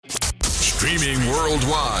Streaming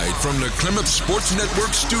worldwide from the Klamath Sports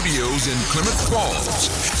Network studios in Klamath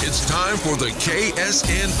Falls, it's time for the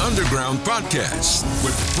KSN Underground Podcast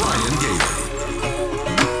with Brian Gailey.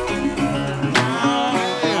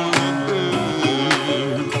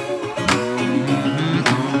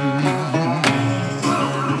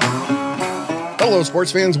 Hello,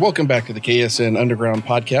 sports fans. Welcome back to the KSN Underground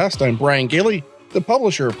Podcast. I'm Brian Gailey, the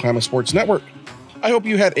publisher of Klamath Sports Network. I hope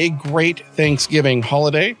you had a great Thanksgiving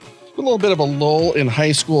holiday. A little bit of a lull in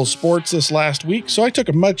high school sports this last week, so I took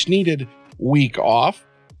a much-needed week off,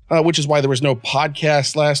 which is why there was no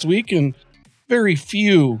podcast last week and very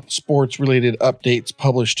few sports-related updates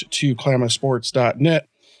published to klamathsports.net.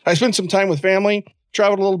 I spent some time with family,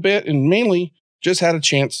 traveled a little bit, and mainly just had a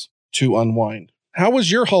chance to unwind. How was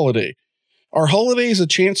your holiday? Are holidays a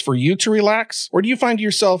chance for you to relax, or do you find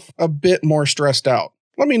yourself a bit more stressed out?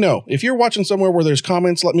 Let me know. If you're watching somewhere where there's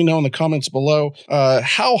comments, let me know in the comments below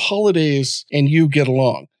how holidays and you get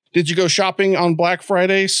along. Did you go shopping on Black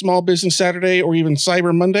Friday, Small Business Saturday, or even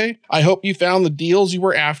Cyber Monday? I hope you found the deals you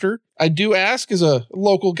were after. I do ask, as a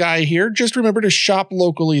local guy here, just remember to shop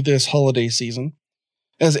locally this holiday season.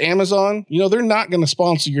 As Amazon, they're not going to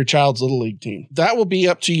sponsor your child's Little League team. That will be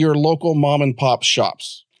up to your local mom and pop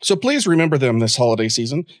shops. So please remember them this holiday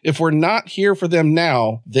season. If we're not here for them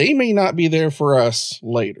now, they may not be there for us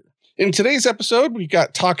later. In today's episode, we've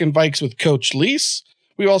got Talkin' Vikes with Coach Lease.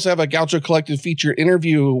 We also have a Gaucho Collective feature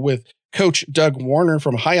interview with Coach Doug Warner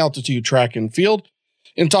from High Altitude Track and Field.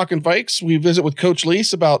 In Talkin' Vikes, we visit with Coach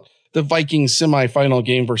Lease about the Vikings semifinal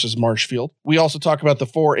game versus Marshfield. We also talk about the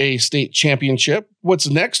 4A state championship, what's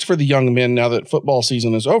next for the young men now that football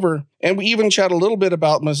season is over, and we even chat a little bit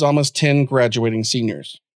about Mazama's 10 graduating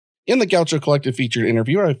seniors. In the Gaucho Collective featured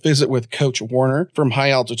interview, I visit with Coach Warner from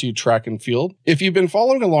High Altitude Track and Field. If you've been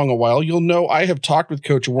following along a while, you'll know I have talked with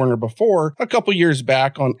Coach Warner before, a couple years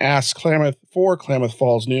back on Ask Klamath for Klamath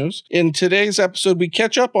Falls News. In today's episode, we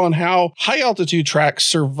catch up on how High Altitude Track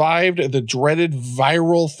survived the dreaded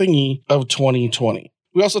viral thingy of 2020.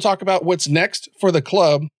 We also talk about what's next for the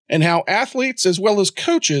club and how athletes as well as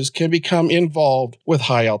coaches can become involved with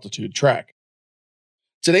High Altitude Track.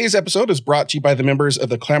 Today's episode is brought to you by the members of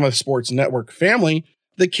the Klamath Sports Network family,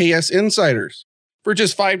 the KS Insiders. For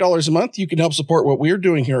just $5 a month, you can help support what we're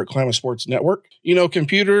doing here at Klamath Sports Network.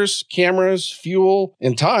 Computers, cameras, fuel,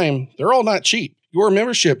 and time, they're all not cheap. Your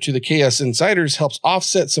membership to the KS Insiders helps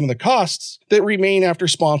offset some of the costs that remain after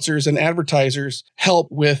sponsors and advertisers help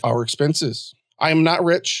with our expenses. I am not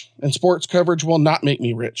rich, and sports coverage will not make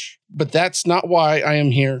me rich, but that's not why I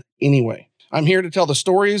am here anyway. I'm here to tell the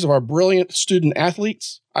stories of our brilliant student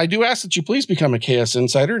athletes. I do ask that you please become a KS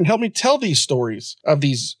Insider and help me tell these stories of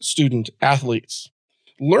these student athletes.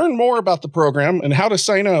 Learn more about the program and how to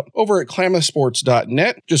sign up over at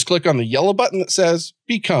klamathsports.net. Just click on the yellow button that says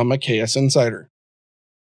Become a KS Insider.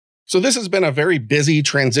 So this has been a very busy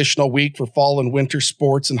transitional week for fall and winter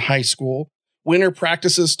sports in high school. Winter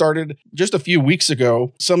practices started just a few weeks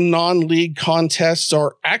ago. Some non-league contests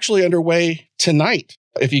are actually underway tonight.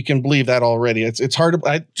 If you can believe that already. It's hard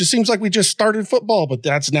to, it just seems like we just started football, but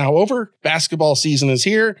that's now over. Basketball season is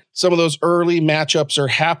here. Some of those early matchups are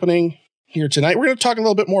happening here tonight. We're going to talk a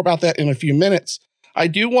little bit more about that in a few minutes. I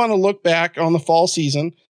do want to look back on the fall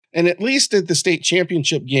season and at least at the state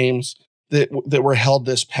championship games that were held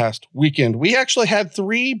this past weekend. We actually had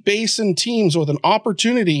 3 Basin teams with an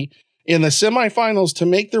opportunity in the semifinals to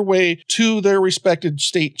make their way to their respected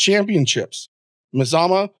state championships.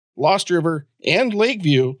 Mazama, Lost River, and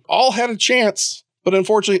Lakeview all had a chance, but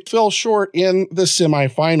unfortunately fell short in the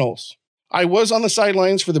semifinals. I was on the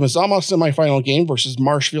sidelines for the Mazama semifinal game versus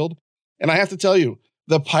Marshfield, and I have to tell you,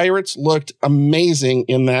 the Pirates looked amazing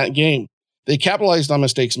in that game. They capitalized on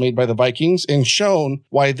mistakes made by the Vikings and shown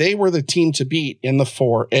why they were the team to beat in the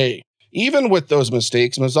 4A. Even with those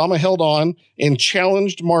mistakes, Mazama held on and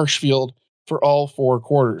challenged Marshfield for all 4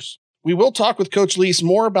 quarters. We will talk with Coach Lease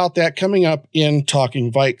more about that coming up in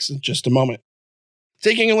Talking Vikes in just a moment.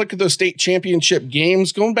 Taking a look at those state championship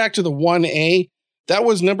games, going back to the 1A, that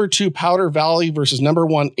was number 2 Powder Valley versus number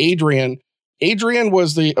 1 Adrian. Adrian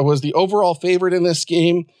was the overall favorite in this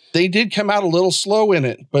game. They did come out a little slow in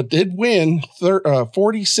it, but did win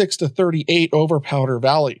 46-38 over Powder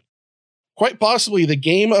Valley. Quite possibly the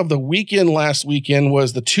game of the weekend last weekend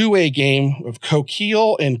was the 2A game of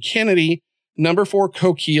Coquille and Kennedy. Number 4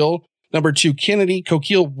 Coquille, number 2 Kennedy.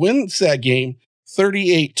 Coquille wins that game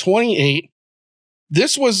 38-28.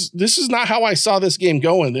 This is not how I saw this game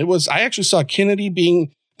going. I actually saw Kennedy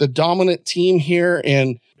being the dominant team here,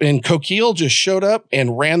 and Coquille just showed up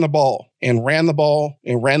and ran the ball and ran the ball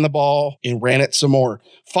and ran the ball and ran it some more.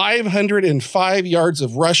 505 yards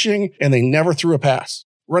of rushing, and they never threw a pass.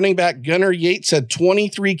 Running back Gunnar Yates had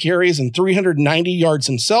 23 carries and 390 yards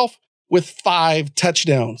himself with 5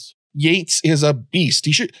 touchdowns. Yates is a beast.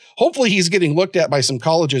 Hopefully he's getting looked at by some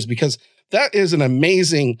colleges because that is an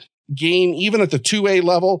amazing game, even at the 2A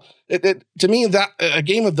level. To me, that a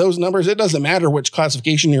game of those numbers, it doesn't matter which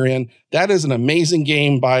classification you're in. That is an amazing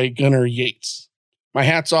game by Gunnar Yates. My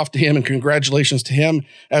hat's off to him and congratulations to him,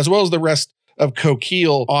 as well as the rest of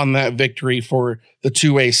Coquille on that victory for the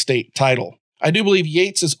 2A state title. I do believe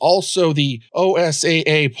Yates is also the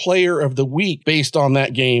OSAA Player of the Week based on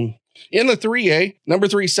that game. In the 3A, number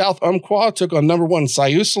 3 South Umpqua took on number 1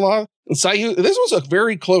 Siuslaw. And this was a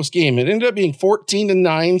very close game. It ended up being 14-9.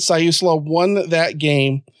 Siuslaw won that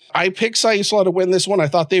game. I picked Siuslaw to win this one. I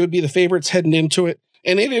thought they would be the favorites heading into it.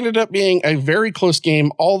 And it ended up being a very close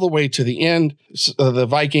game all the way to the end. The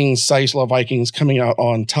Siuslaw Vikings coming out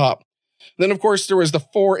on top. Then, of course, there was the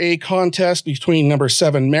 4A contest between number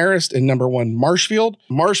 7 Marist and number 1 Marshfield.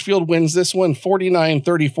 Marshfield wins this one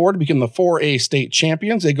 49-34 to become the 4A state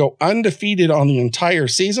champions. They go undefeated on the entire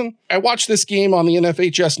season. I watched this game on the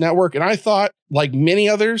NFHS network, and I thought, like many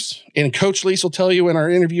others, and Coach Lease will tell you in our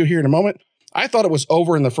interview here in a moment, I thought it was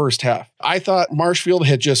over in the first half. I thought Marshfield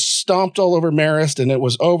had just stomped all over Marist and it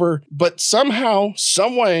was over. But somehow,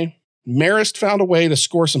 some way, Marist found a way to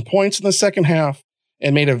score some points in the second half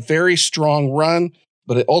and made a very strong run,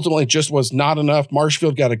 but it ultimately just was not enough.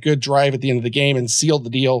 Marshfield got a good drive at the end of the game and sealed the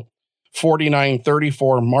deal.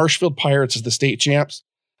 49-34, Marshfield Pirates is the state champs.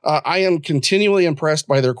 I am continually impressed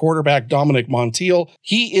by their quarterback, Dominic Montiel.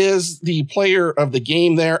 He is the player of the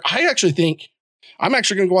game there. I'm actually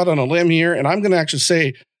going to go out on a limb here, and I'm going to actually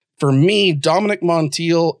say, for me, Dominic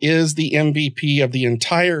Montiel is the MVP of the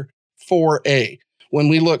entire 4A. When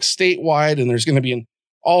we look statewide, and there's going to be an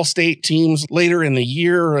all-state teams later in the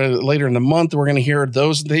year, later in the month, we're going to hear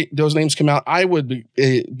those names come out. I would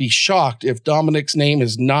be shocked if Dominic's name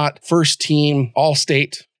is not first team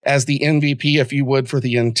all-state as the MVP, if you would, for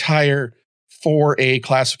the entire 4A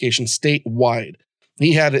classification statewide.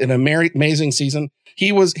 He had an amazing season.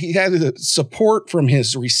 He had support from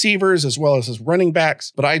his receivers as well as his running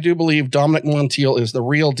backs, but I do believe Dominic Montiel is the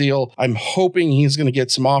real deal. I'm hoping he's going to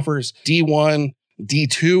get some offers, D1,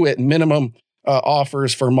 D2 at minimum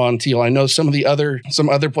offers for Montiel. I know some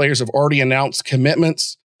other players have already announced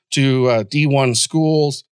commitments to D1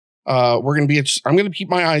 schools. I'm going to keep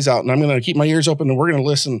my eyes out and I'm going to keep my ears open and we're going to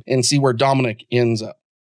listen and see where Dominic ends up.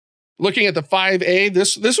 Looking at the 5A,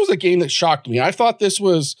 this was a game that shocked me. I thought this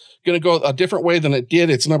was going to go a different way than it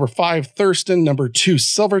did. It's number 5 Thurston, number 2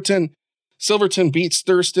 Silverton. Silverton beats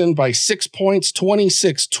Thurston by 6 points,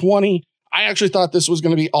 26-20. I actually thought this was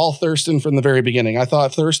going to be all Thurston from the very beginning. I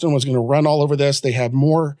thought Thurston was going to run all over this. They have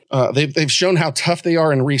more. They've shown how tough they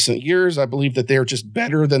are in recent years. I believe that they're just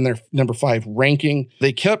better than their number 5 ranking.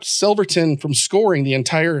 They kept Silverton from scoring the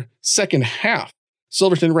entire second half.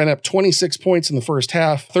 Silverton ran up 26 points in the first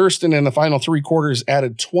half. Thurston in the final 3 quarters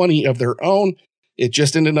added 20 of their own. It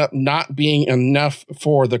just ended up not being enough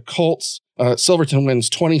for the Colts. Silverton wins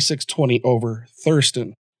 26-20 over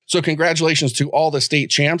Thurston. So congratulations to all the state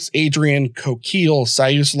champs, Adrian, Coquille,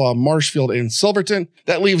 Siuslaw, Marshfield, and Silverton.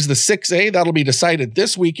 That leaves the 6A. That'll be decided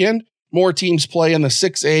this weekend. More teams play in the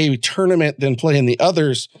 6A tournament than play in the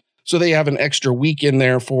others. So they have an extra week in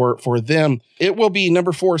there for them. It will be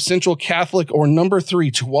number 4 Central Catholic or number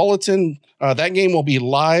 3 Tualatin. That game will be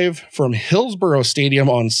live from Hillsborough Stadium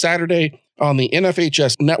on Saturday on the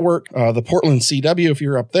NFHS network, the Portland CW if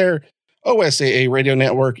you're up there, OSAA Radio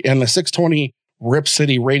Network, and the 620 Rip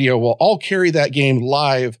City Radio will all carry that game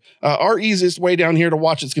live. Our easiest way down here to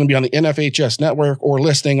watch it's going to be on the NFHS network or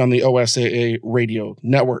listening on the OSAA Radio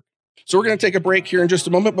Network. So we're going to take a break here in just a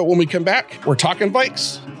moment, but when we come back, we're talking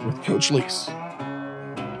Vikes with Coach Lease.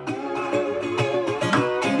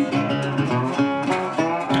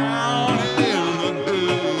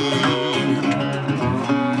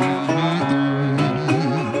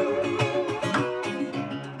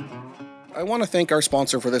 I want to thank our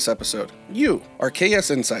sponsor for this episode, you, our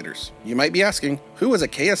KS Insiders. You might be asking, who is a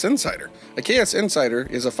KS Insider? A KS Insider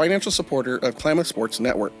is a financial supporter of Klamath Sports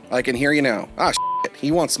Network. I can hear you now.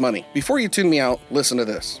 He wants money. Before you tune me out, listen to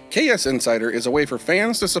this. KS Insider is a way for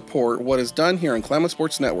fans to support what is done here on Klamath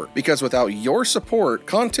Sports Network, because without your support,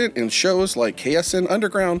 content and shows like KSN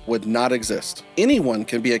Underground would not exist. Anyone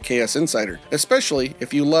can be a KS Insider, especially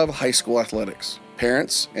if you love high school athletics.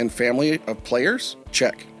 Parents and family of players?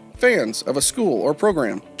 Check. Fans of a school or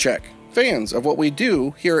program? Check. Fans of what we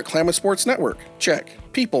do here at Klamath Sports Network? Check.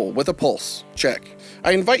 People with a pulse? Check.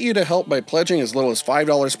 I invite you to help by pledging as little as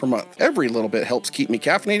 $5 per month. Every little bit helps keep me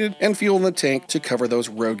caffeinated and fuel in the tank to cover those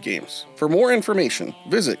road games. For more information,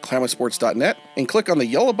 visit klamathsports.net and click on the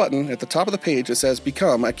yellow button at the top of the page that says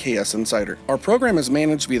Become a KS Insider. Our program is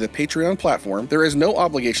managed via the Patreon platform. There is no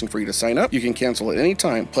obligation for you to sign up. You can cancel at any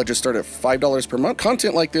time. Pledges start at $5 per month.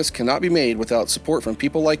 Content like this cannot be made without support from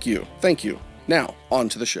people like you. Thank you. Now, on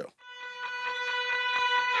to the show.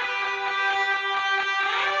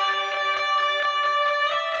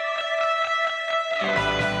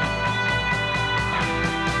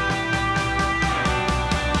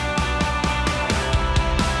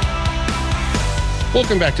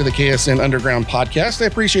 Welcome back to the KSN Underground Podcast. I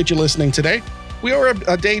appreciate you listening today. We are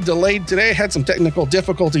a day delayed today. I had some technical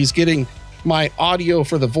difficulties getting my audio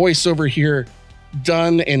for the voiceover here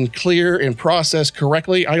done and clear and processed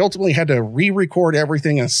correctly. I ultimately had to re-record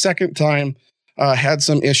everything a second time. Had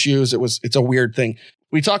some issues. It's a weird thing.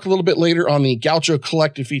 We talk a little bit later on the Gaucho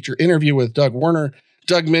Collective feature interview with Doug Werner.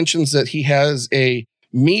 Doug mentions that he has a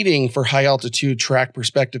meeting for high altitude track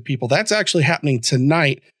perspective people. That's actually happening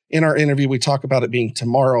tonight. In our interview, we talk about it being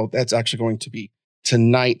tomorrow. That's actually going to be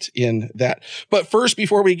tonight in that. But first,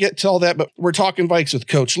 before we get to all that, we're talking Vikes with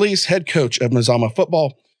Coach Lease, head coach of Mazama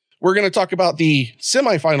football. We're going to talk about the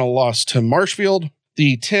semifinal loss to Marshfield,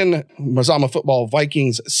 the 10 Mazama football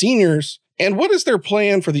Vikings seniors, and what is their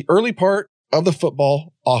plan for the early part of the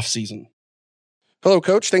football offseason. Hello,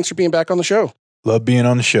 Coach. Thanks for being back on the show. Love being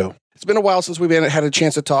on the show. It's been a while since we've had a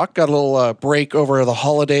chance to talk. Got a little break over the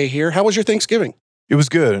holiday here. How was your Thanksgiving? It was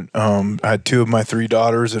good. I had 2 of my 3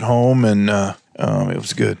 daughters at home, and it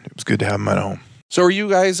was good. It was good to have them at home. So are you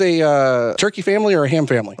guys a turkey family or a ham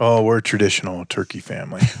family? Oh, we're a traditional turkey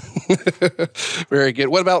family. Very good.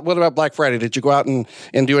 What about Black Friday? Did you go out and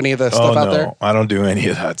do any of the stuff out there? I don't do any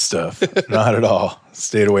of that stuff. Not at all.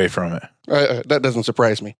 Stayed away from it. That doesn't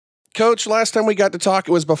surprise me. Coach, last time we got to talk,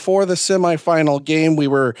 it was before the semifinal game. We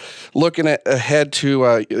were looking ahead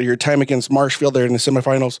to your time against Marshfield there in the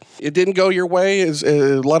semifinals. It didn't go your way.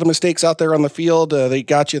 A lot of mistakes out there on the field. They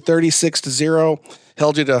got you 36-0,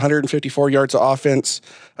 held you to 154 yards of offense.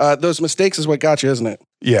 Those mistakes is what got you, isn't it?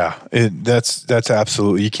 Yeah, that's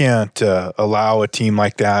absolutely. You can't allow a team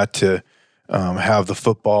like that to have the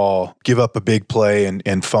football, give up a big play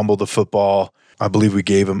and fumble the football. I think we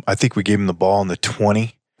gave them the ball on the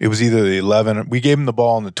 20. It was either the 11. We gave him the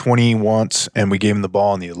ball on the 20 once, and we gave him the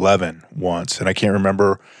ball on the 11 once. And I can't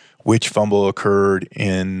remember which fumble occurred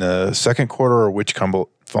in the second quarter or which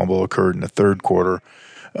fumble occurred in the third quarter.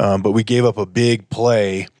 But we gave up a big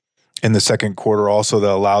play in the second quarter also that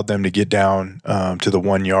allowed them to get down to the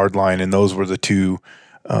 1 yard line. And those were the 2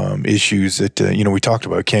 issues that, we talked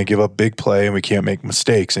about. We can't give up big play and we can't make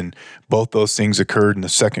mistakes. And both those things occurred in the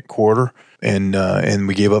second quarter. And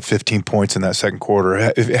we gave up 15 points in that second quarter.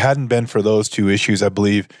 If it hadn't been for those 2 issues, I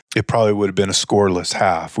believe it probably would have been a scoreless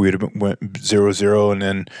half. We would have went 0-0, and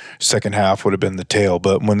then second half would have been the tail.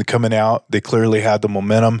 But when they're coming out, they clearly had the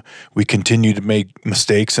momentum. We continued to make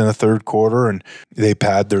mistakes in the third quarter, and they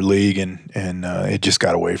pad their league, and it just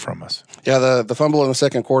got away from us. Yeah, the fumble in the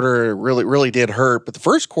second quarter really did hurt. But the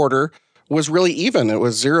first quarter was really even. It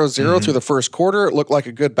was 0-0 through the first quarter. It looked like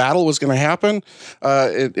a good battle was going to happen.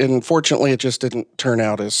 Unfortunately, it just didn't turn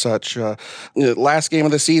out as such. Last game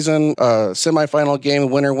of the season, semifinal game, the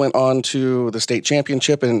winner went on to the state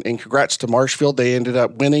championship, and congrats to Marshfield. They ended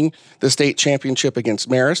up winning the state championship against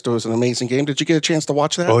Marist. It was an amazing game. Did you get a chance to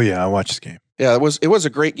watch that? Oh, yeah, I watched the game. Yeah, it was a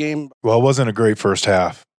great game. Well, it wasn't a great first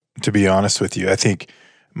half, to be honest with you. I think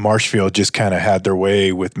Marshfield just kind of had their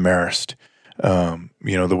way with Marist.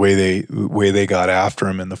 The way they got after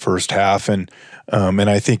him in the first half, and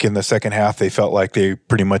I think in the second half they felt like they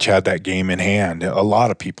pretty much had that game in hand. A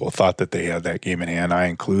lot of people thought that they had that game in hand, I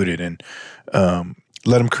included, and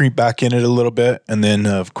let them creep back in it a little bit, and then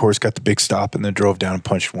of course got the big stop and then drove down and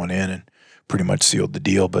punched one in and pretty much sealed the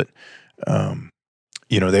deal. But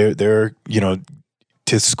they're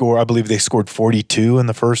to score, I believe they scored 42 in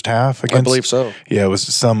the first half. I believe so. Yeah, it was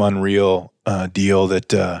some unreal deal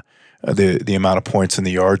that. The amount of points and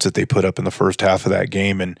the yards that they put up in the first half of that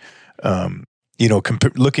game. And,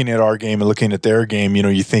 looking at our game and looking at their game,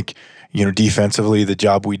 you think, defensively, the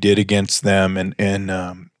job we did against them and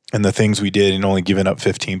the things we did and only giving up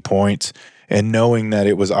 15 points and knowing that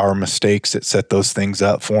it was our mistakes that set those things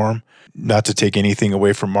up for them. Not to take anything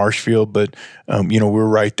away from Marshfield, but, we're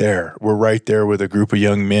right there. We're right there with a group of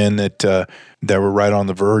young men that were right on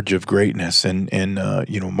the verge of greatness. And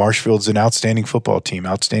Marshfield's an outstanding football team,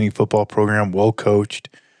 outstanding football program, well coached.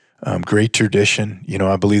 great tradition.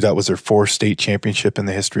 I believe that was their 4th state championship in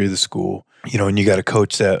the history of the school. And you got a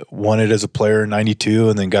coach that won it as a player in '92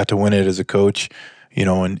 and then got to win it as a coach,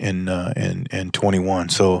 in 21.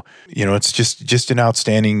 So, it's just an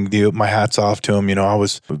outstanding deal. My hat's off to them. I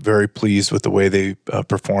was very pleased with the way they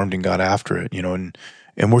performed and got after it,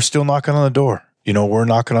 and we're still knocking on the door. We're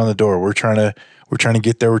knocking on the door. We're trying to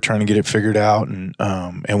get there. We're trying to get it figured out,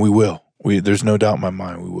 and we will. There's no doubt in my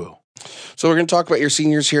mind we will. So we're going to talk about your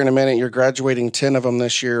seniors here in a minute. You're graduating 10 of them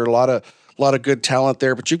this year. A lot of good talent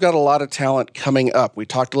there, but you've got a lot of talent coming up. We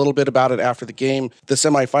talked a little bit about it after the game, the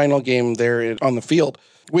semifinal game there on the field.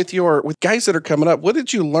 With guys that are coming up, what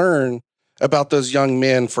did you learn about those young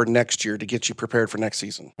men for next year to get you prepared for next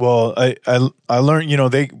season? Well, I learned,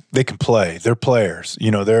 they can play. They're players.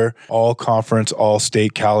 They're all conference, all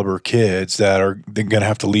state caliber kids they're going to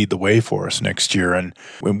have to lead the way for us next year. And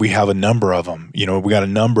we have a number of them. We got a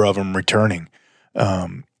number of them returning.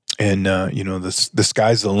 The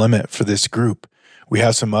sky's the limit for this group. We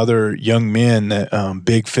have some other young men,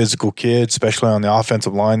 big physical kids, especially on the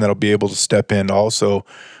offensive line, that'll be able to step in also.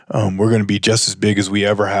 We're going to be just as big as we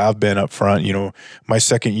ever have been up front. My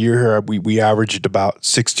second year here, we averaged about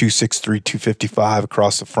 6'2", 6'3", 255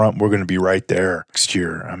 across the front. We're going to be right there next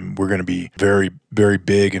year. We're going to be very, very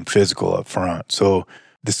big and physical up front. So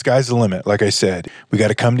the sky's the limit. Like I said, we got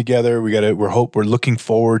to come together. We're looking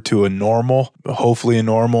forward to hopefully a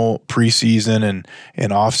normal preseason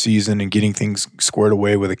and off season and getting things squared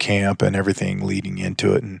away with a camp and everything leading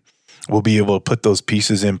into it. And we'll be able to put those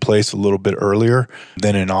pieces in place a little bit earlier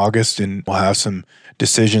than in August. And we'll have some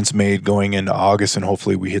decisions made going into August, and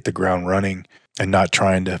hopefully we hit the ground running and not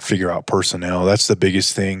trying to figure out personnel. That's the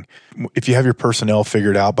biggest thing. If you have your personnel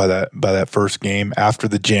figured out by that first game, after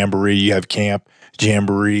the jamboree, you have camp,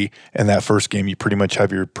 jamboree, and that first game, you pretty much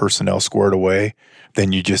have your personnel squared away.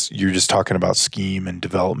 Then you're just talking about scheme and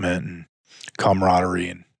development and camaraderie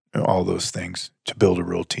and all those things to build a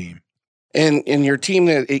real team. And your team,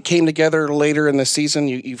 it came together later in the season.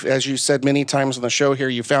 You've, as you said many times on the show here,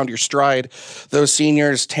 you found your stride. Those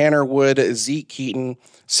seniors, Tanner Wood, Zeke Keaton,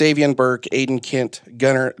 Savion Burke, Aiden Kent,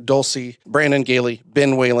 Gunnar Dulce, Brandon Gailey,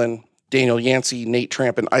 Ben Whalen, Daniel Yancey, Nate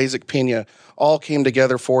Tramp, and Isaac Pena all came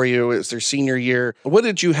together for you. It's their senior year. What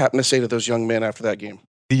did you happen to say to those young men after that game?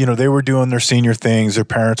 They were doing their senior things. Their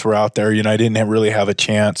parents were out there. I didn't really have a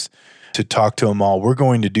chance to talk to them all. We're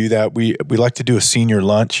going to do that. We like to do a senior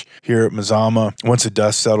lunch here at Mazama. Once the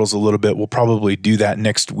dust settles a little bit, we'll probably do that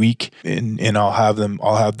next week, and I'll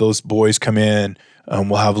have those boys come in.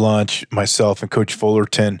 We'll have lunch, myself and Coach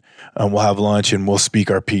Fullerton. We'll have lunch and we'll speak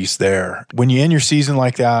our piece there. When you end your season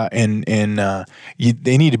like that, and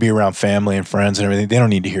they need to be around family and friends and everything. They don't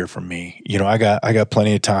need to hear from me. I got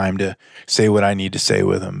plenty of time to say what I need to say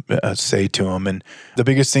with them, say to them. And the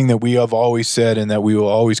biggest thing that we have always said, and that we will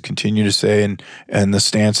always continue to say, and the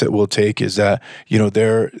stance that we'll take is that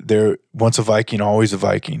they're once a Viking, always a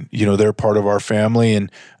Viking. They're part of our family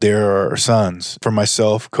and they're our sons. For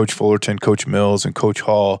myself, Coach Fullerton, Coach Mills, and Coach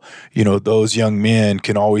Hall, those young men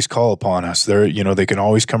can always call upon us. They can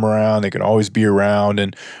always come around. They can always be around,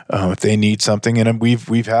 and if they need something, and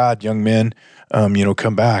we've had young men,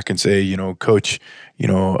 come back and say, Coach,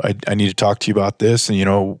 I need to talk to you about this,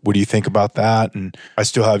 and what do you think about that? And I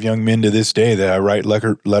still have young men to this day that I write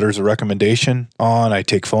letters of recommendation on. I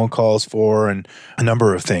take phone calls for, and a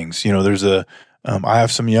number of things. I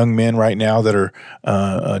have some young men right now that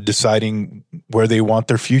are deciding where they want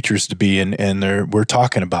their futures to be, and we're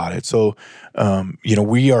talking about it. So,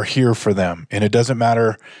 we are here for them, and it doesn't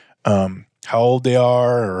matter how old they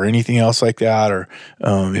are or anything else like that, or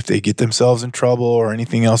if they get themselves in trouble or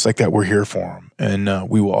anything else like that. We're here for them, and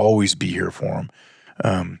we will always be here for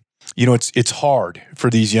them. It's hard for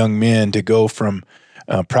these young men to go from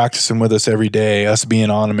practicing with us every day, us being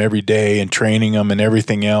on them every day and training them and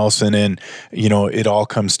everything else. And then, it all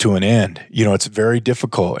comes to an end. It's very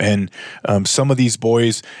difficult. And some of these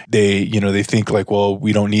boys, they think like, well,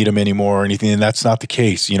 we don't need them anymore or anything. And that's not the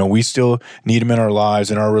case. We still need them in our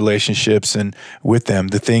lives and our relationships and with them.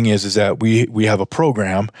 The thing is that we have a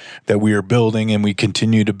program that we are building and we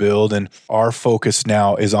continue to build. And our focus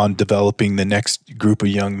now is on developing the next group of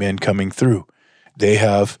young men coming through. They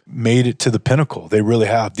have made it to the pinnacle. They really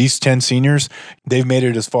have. These 10 seniors, they've made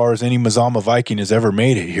it as far as any Mazama Viking has ever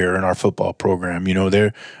made it here in our football program. They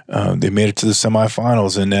made it to the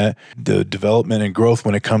semifinals, and that the development and growth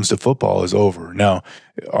when it comes to football is over. Now,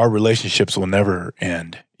 our relationships will never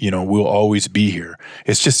end. We'll always be here.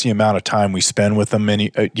 It's just the amount of time we spend with them,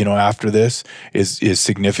 after this is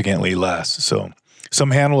significantly less. So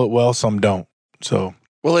some handle it well, some don't. So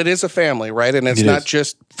Well, it is a family, right? And it's not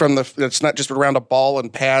just it's not just around a ball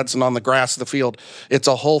and pads and on the grass of the field. It's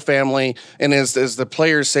a whole family. And as the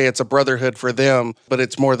players say, it's a brotherhood for them, but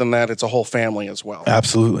it's more than that. It's a whole family as well.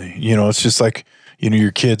 Absolutely. It's just like,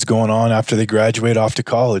 your kids going on after they graduate off to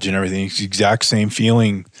college and everything. It's the exact same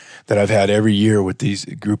feeling that I've had every year with these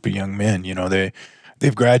group of young men.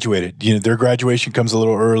 They've graduated. Their graduation comes a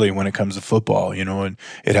little early when it comes to football, and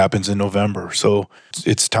it happens in November. So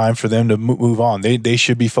it's time for them to move on. They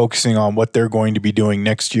should be focusing on what they're going to be doing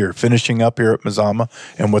next year, finishing up here at Mazama,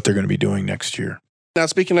 and what they're going to be doing next year. Now,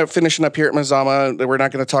 speaking of finishing up here at Mazama, we're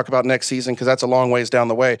not going to talk about next season because that's a long ways down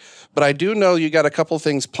the way. But I do know you got a couple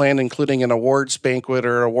things planned, including an awards banquet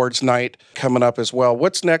or awards night coming up as well.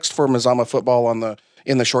 What's next for Mazama football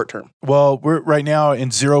in the short term? Well, we're right now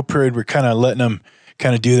in zero period. We're kind of letting them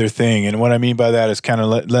kind of do their thing. And what I mean by that is kind of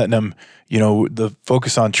letting them, the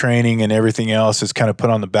focus on training and everything else is kind of put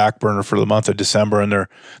on the back burner for the month of December. And they're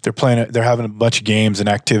having a bunch of games and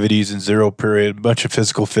activities in zero period, a bunch of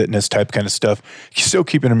physical fitness type kind of stuff, still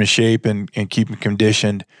keeping them in shape and keeping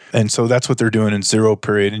conditioned. And so that's what they're doing in zero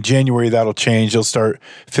period. In January, that'll change. They'll start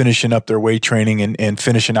finishing up their weight training and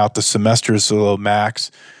finishing out the semesters, so they'll max.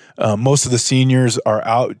 Most of the seniors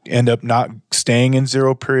end up not staying in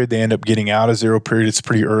zero period. They end up getting out of zero period. It's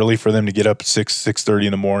pretty early for them to get up at 6:30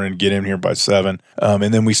 in the morning and get in here by 7.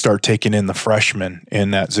 And then we start taking in the freshmen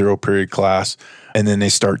in that zero period class. And then they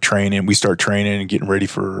start training. We start training and getting ready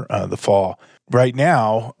for the fall. Right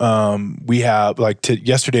now, we have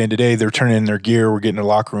yesterday and today, they're turning in their gear. We're getting their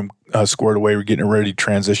locker room squared away. We're getting ready to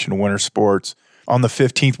transition to winter sports. On the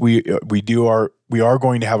 15th, we are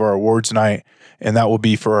going to have our awards night, and that will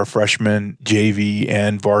be for our freshmen, JV,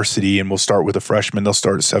 and varsity. And we'll start with the freshmen. They'll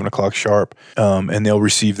start at 7:00 sharp, and they'll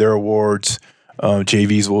receive their awards.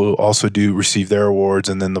 JVs will also receive their awards,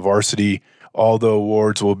 and then the varsity, all the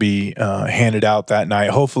awards will be handed out that night.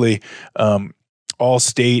 Hopefully, all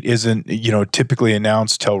state isn't typically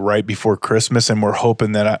announced till right before Christmas, and we're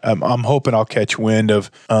hoping that I'm hoping I'll catch wind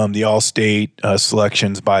of the all state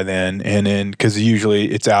selections by then, and then because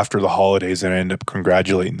usually it's after the holidays that I end up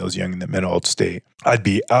congratulating those young men all state. I'd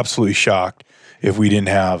be absolutely shocked if we didn't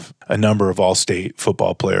have a number of all state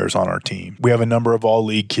football players on our team. We have a number of all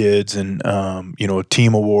league kids and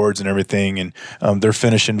team awards and everything, and they're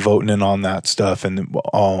finishing voting in on that stuff, and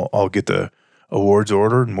I'll get the awards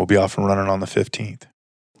ordered, and we'll be off and running on the 15th.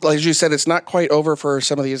 Like you said, it's not quite over for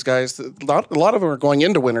some of these guys. A lot of them are going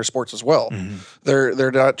into winter sports as well. Mm-hmm.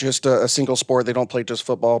 They're not just a single sport. They don't play just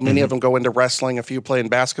football. Many of them go into wrestling. A few play in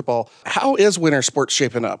basketball. How is winter sports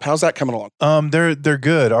shaping up? How's that coming along? They're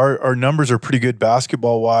good. Our numbers are pretty good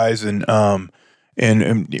basketball wise, and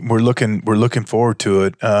we're looking forward to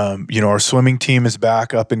it. Our swimming team is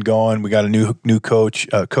back up and going. We got a new coach,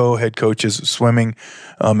 co-head coaches swimming,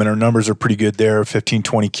 and our numbers are pretty good there. 15,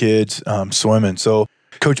 20 kids swimming. So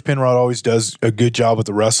Coach Penrod always does a good job with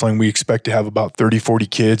the wrestling. We expect to have about 30, 40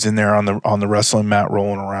 kids in there on the wrestling mat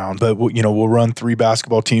rolling around. But we'll run 3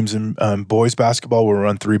 basketball teams in boys basketball. We'll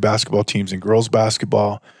run 3 basketball teams in girls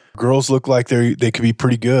basketball. Girls look like they could be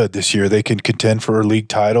pretty good this year. They can contend for a league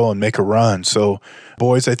title and make a run. So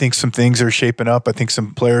boys, I think some things are shaping up. I think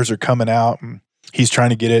some players are coming out, and he's trying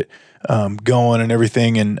to get it going and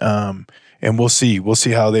everything. And we'll see. We'll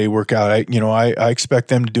see how they work out. I expect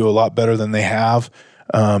them to do a lot better than they have.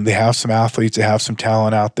 They have some athletes. They have some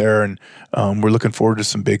talent out there, and we're looking forward to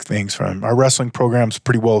some big things from them. Our wrestling program is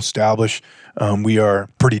pretty well established. We are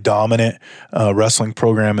pretty dominant wrestling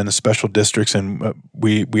program in the special districts, and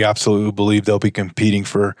we absolutely believe they'll be competing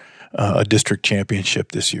for a district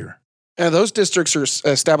championship this year. And those districts are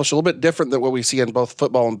established a little bit different than what we see in both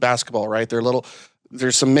football and basketball, right?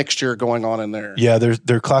 There's some mixture going on in there. Yeah,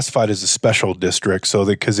 they're classified as a special district, so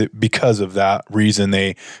because of that reason,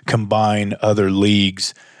 they combine other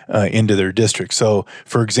leagues into their district. So,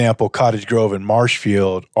 for example, Cottage Grove and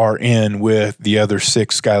Marshfield are in with the other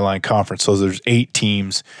 6 Skyline Conference. So there's 8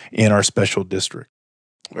 teams in our special district.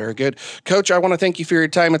 Very good. Coach, I want to thank you for your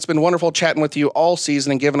time. It's been wonderful chatting with you all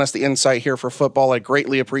season and giving us the insight here for football. I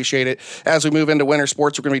greatly appreciate it. As we move into winter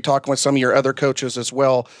sports, we're going to be talking with some of your other coaches as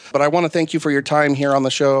well. But I want to thank you for your time here on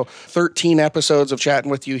the show. 13 episodes of chatting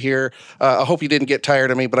with you here. I hope you didn't get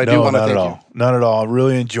tired of me, but I do want to thank you. Not at all. I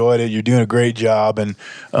really enjoyed it. You're doing a great job and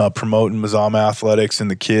promoting Mazama athletics and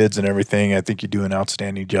the kids and everything. I think you do an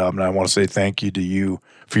outstanding job, and I want to say thank you to you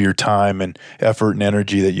for your time and effort and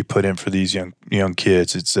energy that you put in for these young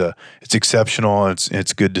kids. It's exceptional.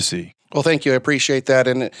 It's good to see. Well, thank you. I appreciate that.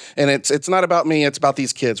 And it's not about me. It's about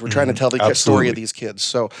these kids. We're trying to tell the story of these kids.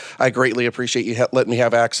 So I greatly appreciate you letting me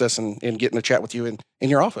have access and getting to chat with you in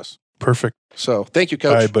your office. Perfect. So thank you,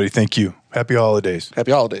 Coach. All right, buddy. Thank you. Happy holidays.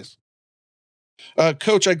 Happy holidays.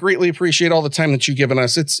 Coach, I greatly appreciate all the time that you've given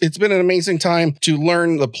us. It's been an amazing time to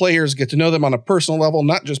learn the players, get to know them on a personal level,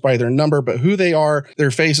 not just by their number, but who they are,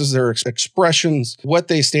 their faces, their expressions, what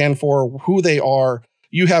they stand for, who they are.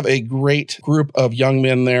 You have a great group of young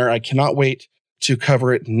men there. I cannot wait to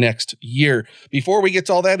cover it next year. Before we get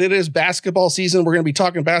to all that, it is basketball season. We're going to be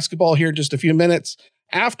talking basketball here in just a few minutes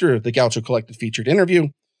after the Gaucho Collective featured interview.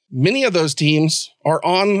 Many of those teams are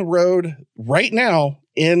on the road right now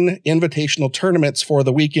in invitational tournaments for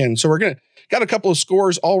the weekend. So got a couple of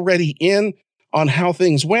scores already in on how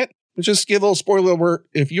things went. Let's just give a little spoiler alert.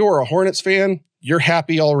 If you're a Hornets fan, you're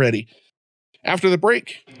happy already. After the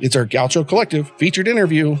break, it's our Gaucho Collective featured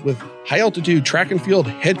interview with high altitude track and field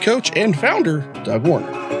head coach and founder, Doug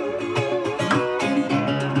Warner.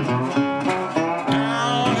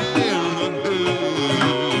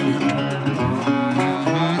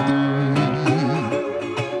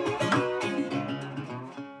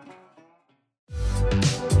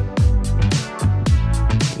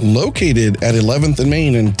 Located at 11th and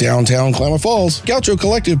Main in downtown Klamath Falls, Gaucho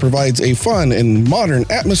Collective provides a fun and modern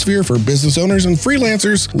atmosphere for business owners and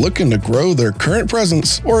freelancers looking to grow their current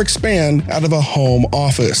presence or expand out of a home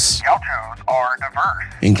office. Gauchos are diverse,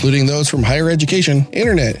 including those from higher education,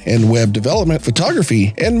 internet and web development,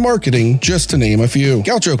 photography, and marketing, just to name a few.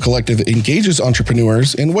 Gaucho Collective engages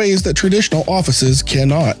entrepreneurs in ways that traditional offices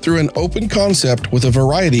cannot, through an open concept with a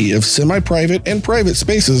variety of semi-private and private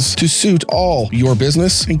spaces to suit all your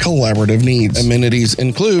business and collaborative needs. Amenities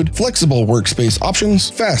include flexible workspace options,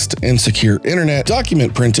 fast and secure internet,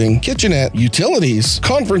 document printing, kitchenette, utilities,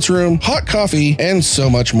 conference room, hot coffee, and so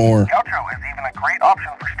much more. Gaucho is even a great option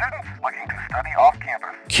for students looking to study off campus.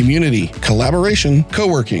 Community, collaboration,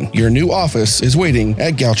 co-working. Your new office is waiting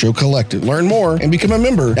at Gaucho Collective. Learn more and become a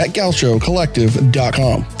member at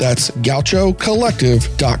gauchocollective.com. That's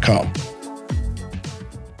gauchocollective.com.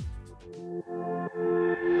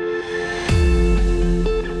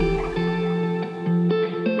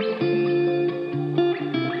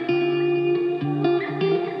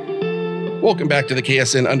 Welcome back to the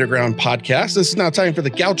KSN Underground Podcast. This is now time for the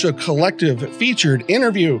Gaucho Collective featured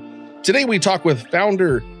interview. Today we talk with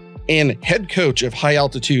founder and head coach of high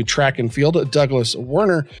altitude track and field, Douglas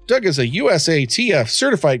Warner. Doug is a USATF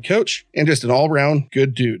certified coach and just an all-around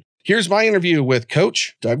good dude. Here's my interview with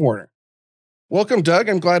Coach Doug Warner. Welcome, Doug.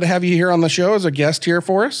 I'm glad to have you here on the show as a guest here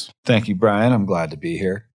for us. Thank you, Brian. I'm glad to be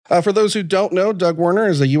here. For those who don't know, Doug Warner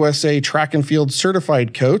is a USA track and field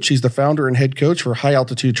certified coach. He's the founder and head coach for high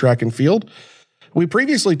altitude track and field. We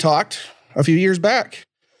previously talked a few years back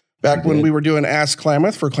when we were doing Ask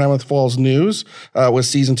Klamath for Klamath Falls News, was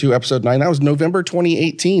season 2, episode 9. That was November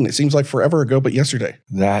 2018. It seems like forever ago, but yesterday.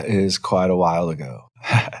 That is quite a while ago.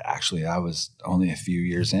 Actually, I was only a few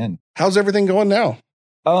years in. How's everything going now?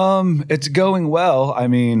 It's going well. I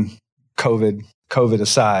mean, COVID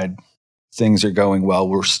aside, things are going well.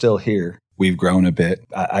 We're still here. We've grown a bit.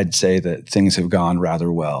 I'd say that things have gone rather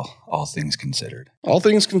well, all things considered. All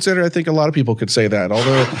things considered, I think a lot of people could say that.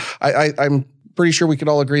 Although I'm pretty sure we could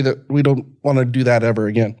all agree that we don't want to do that ever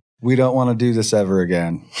again. We don't want to do this ever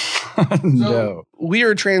again. No. So we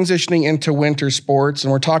are transitioning into winter sports,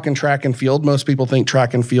 and we're talking track and field. Most people think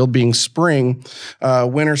track and field being spring.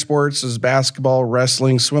 Winter sports is basketball,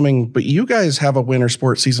 wrestling, swimming. But you guys have a winter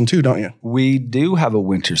sport season 2, don't you? We do have a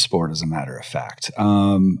winter sport, as a matter of fact.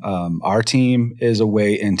 Our team is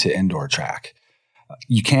away into indoor track.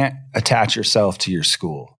 You can't attach yourself to your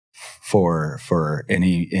school for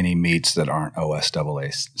any meets that aren't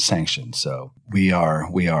OSAA sanctioned. So we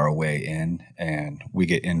are away in, and we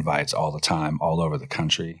get invites all the time, all over the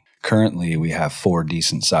country. Currently, we have 4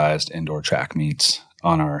 decent sized indoor track meets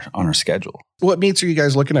on our schedule. What meets are you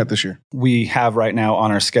guys looking at this year? We have right now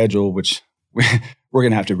on our schedule, which we're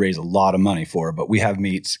going to have to raise a lot of money for, but we have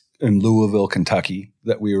meets in Louisville, Kentucky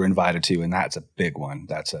that we were invited to, and that's a big one.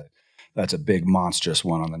 That's a big, monstrous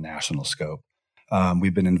one on the national scope.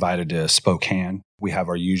 We've been invited to Spokane. We have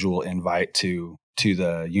our usual invite to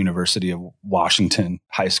the University of Washington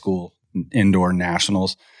High School Indoor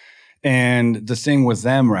Nationals. And the thing with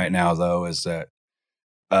them right now, though, is that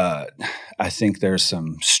I think there's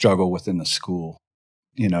some struggle within the school,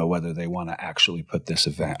 whether they want to actually put this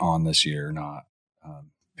event on this year or not.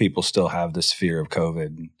 People still have this fear of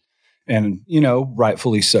COVID, and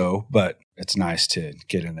rightfully so, but it's nice to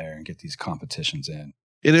get in there and get these competitions in.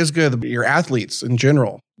 It is good. Your athletes in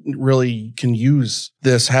general really can use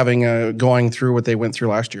this, going through what they went through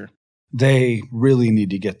last year. They really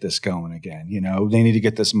need to get this going again. They need to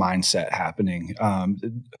get this mindset happening.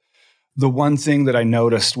 The one thing that I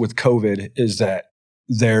noticed with COVID is that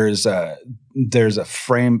there's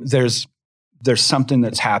something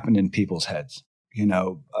that's happened in people's heads.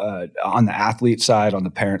 on the athlete side, on the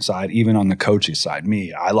parent side, even on the coach's side.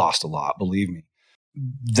 I lost a lot, believe me.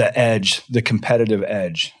 The edge, the competitive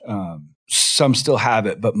edge, some still have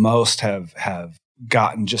it, but most have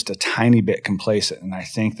gotten just a tiny bit complacent. And I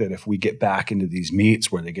think that if we get back into these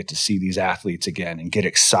meets where they get to see these athletes again and get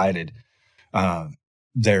excited,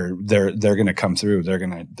 they're going to come through. They're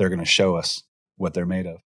going to show us what they're made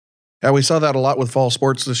of. We saw that a lot with fall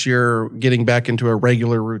sports this year, getting back into a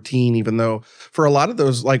regular routine, even though for a lot of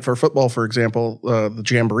those, like for football, for example, the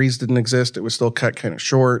jamborees didn't exist. It was still cut kind of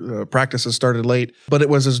short. Practices started late, but it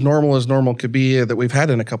was as normal could be that we've had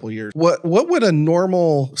in a couple of years. What would a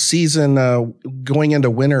normal season going into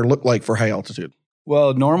winter look like for high altitude?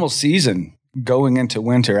 Well, normal season going into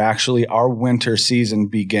winter, actually, our winter season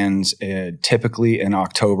begins typically in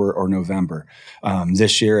October or November.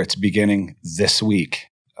 This year, it's beginning this week.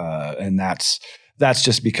 And that's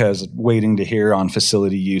just because waiting to hear on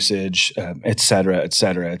facility usage, et cetera, et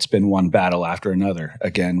cetera. It's been one battle after another.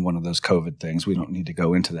 Again, one of those COVID things. We don't need to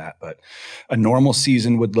go into that. But a normal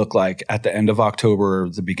season would look like at the end of October,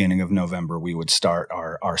 the beginning of November, we would start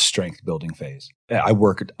our strength building phase. I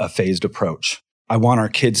work a phased approach. I want our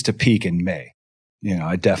kids to peak in May.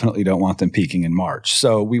 I definitely don't want them peaking in March.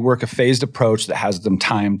 So we work a phased approach that has them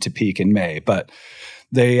timed to peak in May. But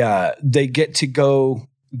they get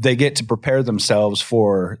to prepare themselves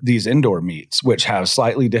for these indoor meets, which have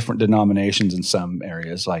slightly different denominations in some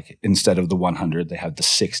areas. Like instead of the 100, they have the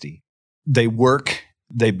 60. They work,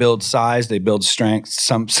 they build size, they build strength.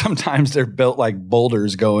 Sometimes they're built like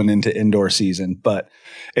boulders going into indoor season, but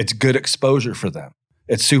it's good exposure for them.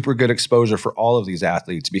 It's super good exposure for all of these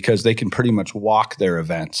athletes because they can pretty much walk their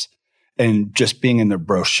events. And just being in their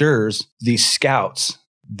brochures, these scouts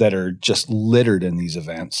that are just littered in these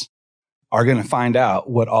events are going to find out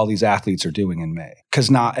what all these athletes are doing in May, because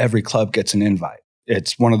not every club gets an invite.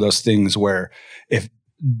 It's one of those things where if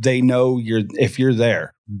they know if you're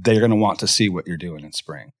there, they're going to want to see what you're doing in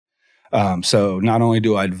spring. So not only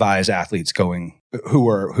do I advise athletes going who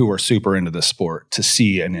are super into the sport to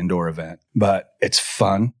see an indoor event, but it's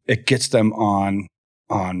fun. It gets them on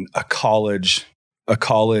a college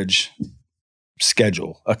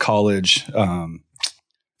schedule, a college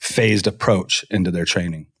phased approach into their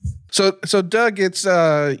training. So Doug, it's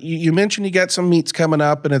you mentioned you got some meets coming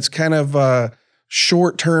up, and it's kind of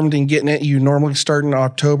short-termed in getting it. You normally start in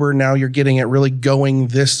October. Now you're getting it really going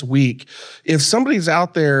this week. If somebody's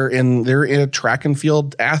out there and they're a track and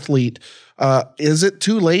field athlete, is it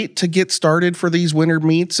too late to get started for these winter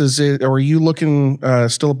meets? Or are you looking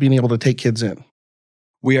still being able to take kids in?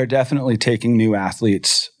 We are definitely taking new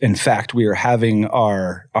athletes. In fact, we are having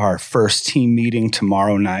our first team meeting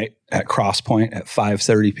tomorrow night at Crosspoint at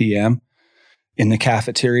 5:30 p.m. in the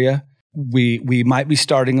cafeteria. We might be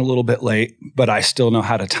starting a little bit late, but I still know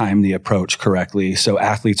how to time the approach correctly. So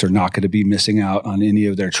athletes are not going to be missing out on any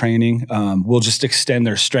of their training. We'll just extend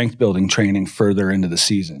their strength building training further into the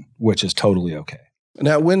season, which is totally okay.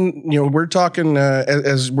 Now, when we're talking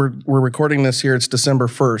as we're recording this here, it's December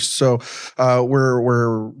 1st, so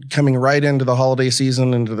we're coming right into the holiday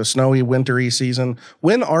season, into the snowy, wintry season.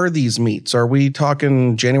 When are these meets? Are we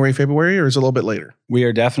talking January, February, or is it a little bit later? We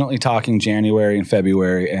are definitely talking January and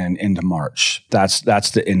February and into March. That's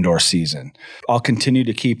the indoor season. I'll continue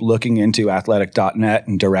to keep looking into athletic.net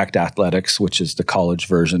and Direct Athletics, which is the college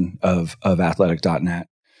version of athletic.net,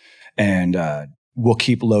 and we'll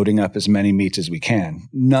keep loading up as many meets as we can.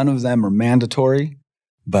 None of them are mandatory,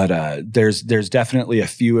 but there's definitely a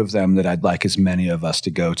few of them that I'd like as many of us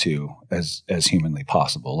to go to as humanly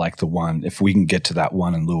possible. Like the one, if we can get to that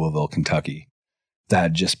one in Louisville, Kentucky,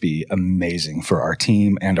 that'd just be amazing for our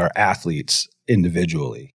team and our athletes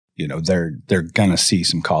individually. They're gonna see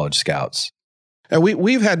some college scouts.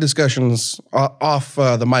 We've had discussions off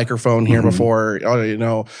the microphone here before.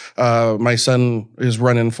 My son is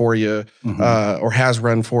running for you, or has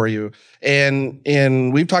run for you,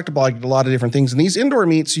 and we've talked about a lot of different things. And these indoor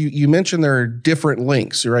meets, you mentioned there are different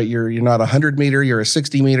lengths, right? You're not a 100 meter, you're a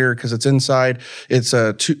 60 meter because it's inside. It's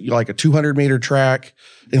a 200 meter track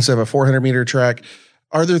instead of a 400 meter track.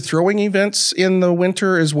 Are there throwing events in the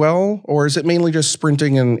winter as well, or is it mainly just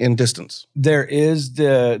sprinting and distance? There is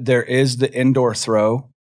the indoor throw,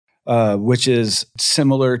 which is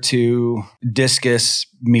similar to discus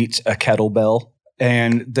meets a kettlebell,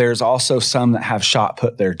 and there's also some that have shot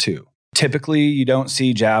put there too. Typically, you don't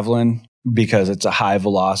see javelin because it's a high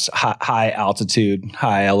velocity, high altitude,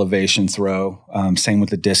 high elevation throw. Same with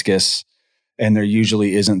the discus, and there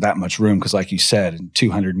usually isn't that much room because, like you said,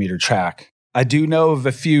 200 meter track. I do know of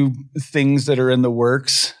a few things that are in the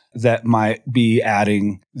works that might be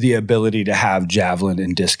adding the ability to have javelin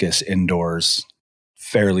and discus indoors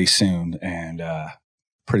fairly soon and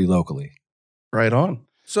pretty locally. Right on.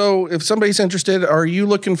 So if somebody's interested, are you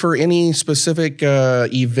looking for any specific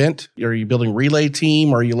event? Are you building relay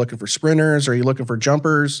team? Are you looking for sprinters? Are you looking for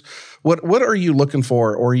jumpers? What are you looking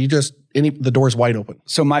for? Or are you just the door's wide open?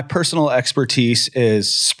 So my personal expertise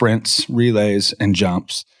is sprints, relays, and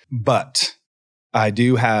jumps. But I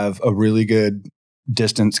do have a really good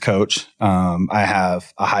distance coach. I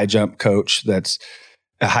have a high jump coach that's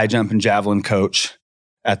a high jump and javelin coach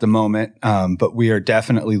at the moment. But we are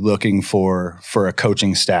definitely looking for a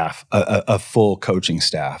coaching staff, a full coaching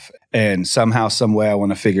staff. And somehow, some way I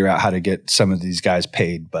want to figure out how to get some of these guys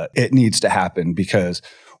paid, but it needs to happen because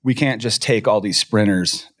we can't just take all these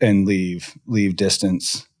sprinters and leave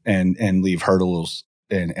distance and leave hurdles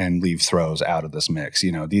and leave throws out of this mix.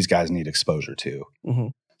 You know, these guys need exposure too. Mm-hmm.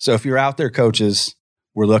 So if you're out there, coaches,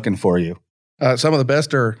 we're looking for you. Some of the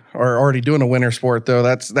best are already doing a winter sport, though.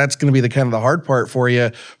 That's going to be the kind of the hard part for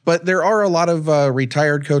you. But there are a lot of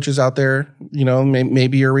retired coaches out there. You know,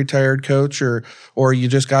 maybe you're a retired coach, or you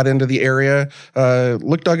just got into the area.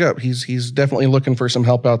 Look Doug up. He's definitely looking for some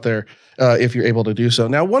help out there if you're able to do so.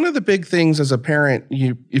 Now, one of the big things as a parent,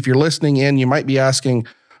 if you're listening in, you might be asking,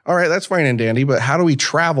 all right, that's fine and dandy, but how do we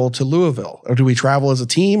travel to Louisville? Or do we travel as a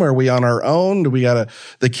team? Are we on our own?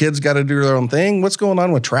 The kids got to do their own thing? What's going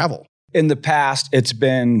on with travel? In the past, it's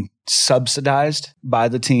been subsidized by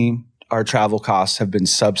the team. Our travel costs have been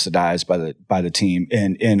subsidized by the team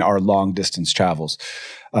in our long distance travels.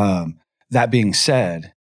 That being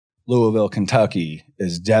said, Louisville, Kentucky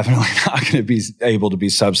is definitely not going to be able to be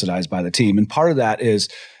subsidized by the team. And part of that is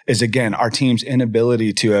again, our team's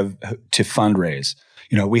inability to fundraise.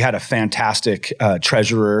 You know, we had a fantastic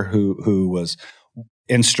treasurer who was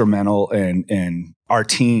instrumental in our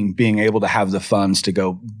team being able to have the funds to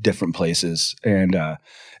go different places. And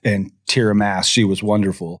Tira Mass, she was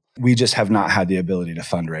wonderful. We just have not had the ability to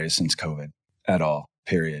fundraise since COVID at all,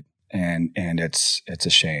 period. And it's a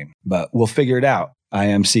shame, but we'll figure it out. I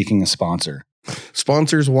am seeking a sponsor.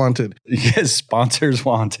 Sponsors wanted. Yes, sponsors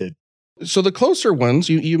wanted. So the closer ones,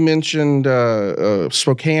 you mentioned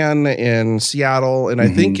Spokane and Seattle, and I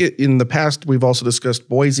think in the past we've also discussed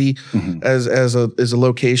Boise as a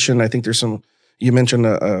location. I think there's some. You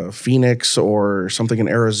mentioned Phoenix or something in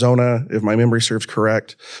Arizona, if my memory serves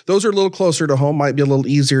correct. Those are a little closer to home, might be a little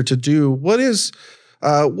easier to do. What is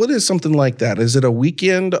something like that? Is it a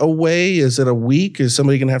weekend away? Is it a week? Is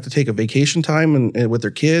somebody going to have to take a vacation time and with their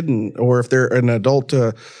kid, or if they're an adult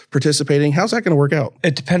participating? How's that going to work out?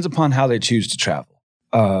 It depends upon how they choose to travel.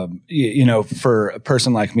 You know, for a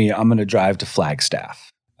person like me, I'm going to drive to Flagstaff.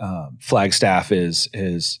 Flagstaff is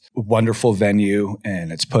a wonderful venue,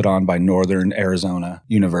 and it's put on by Northern Arizona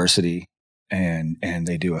University, and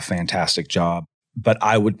they do a fantastic job. But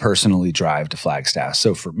I would personally drive to Flagstaff.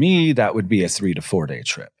 So for me, that would be a 3 to 4 day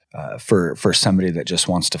trip. For somebody that just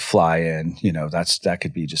wants to fly in, you know, that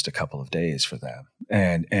could be just a couple of days for them.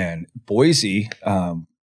 And Boise,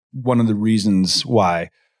 one of the reasons why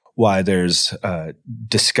there's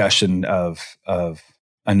discussion of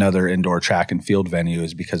another indoor track and field venue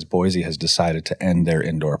is because Boise has decided to end their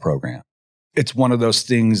indoor program. It's one of those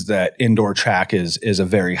things that indoor track is a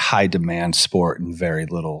very high demand sport and very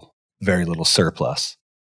little surplus.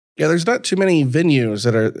 Yeah, there's not too many venues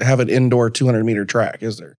that have an indoor 200-meter track,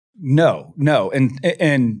 is there? No.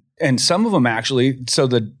 And some of them actually, so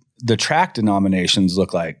the track denominations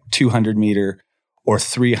look like 200-meter or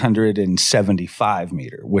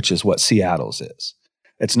 375-meter, which is what Seattle's is.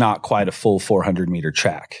 It's not quite a full 400-meter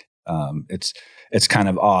track. It's kind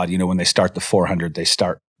of odd, you know, when they start the 400, they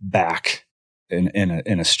start back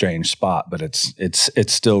in a strange spot, but it's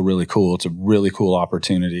still really cool. It's a really cool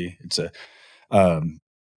opportunity. It's a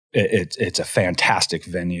fantastic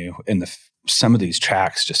venue, and some of these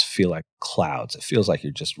tracks just feel like clouds. It feels like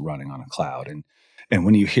you're just running on a cloud. And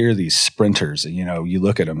when you hear these sprinters, you know, you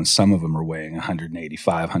look at them and some of them are weighing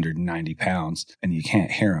 185, 190 pounds, and you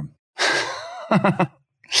can't hear them.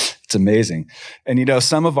 It's amazing. And, you know,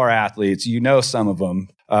 some of our athletes, you know, some of them,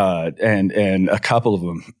 and a couple of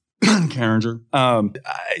them, Carringer,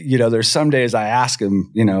 you know, there's some days I ask him,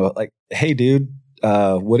 you know, like, hey, dude,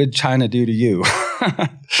 what did China do to you?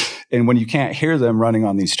 And when you can't hear them running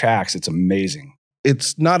on these tracks, it's amazing.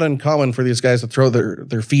 It's not uncommon for these guys to throw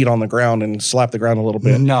their feet on the ground and slap the ground a little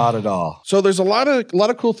bit. Not at all. So there's a lot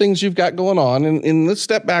of cool things you've got going on, and let's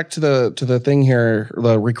step back to the thing here,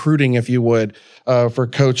 the recruiting, if you would, for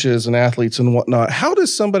coaches and athletes and whatnot. How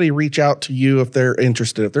does somebody reach out to you if they're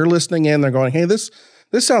interested? If they're listening in, they're going, hey, this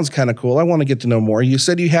sounds kind of cool. I want to get to know more. You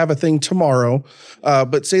said you have a thing tomorrow,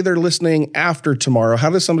 but say they're listening after tomorrow.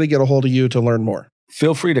 How does somebody get a hold of you to learn more?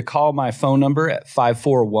 Feel free to call my phone number at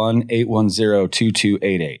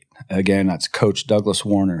 541-810-2288. Again, that's Coach Douglas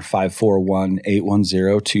Warner,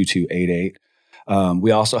 541-810-2288.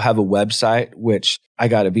 We also have a website, which I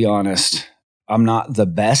got to be honest, I'm not the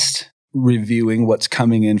best reviewing what's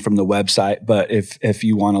coming in from the website, but if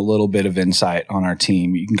you want a little bit of insight on our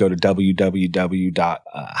team, you can go to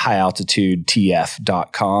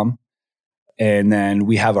www.highaltitudetf.com. And then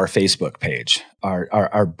we have our Facebook page.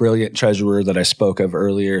 Our brilliant treasurer that I spoke of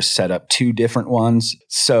earlier set up 2 different ones,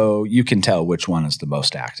 so you can tell which one is the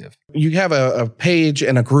most active. You have a page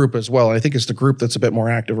and a group as well. I think it's the group that's a bit more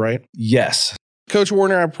active, right? Yes. Coach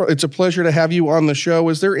Warner, it's a pleasure to have you on the show.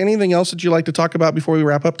 Is there anything else that you'd like to talk about before we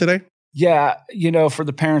wrap up today? Yeah, for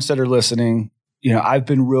the parents that are listening, I've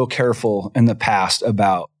been real careful in the past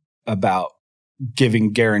about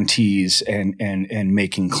giving guarantees and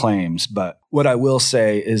making claims. But what I will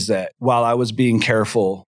say is that while I was being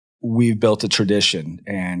careful, we've built a tradition.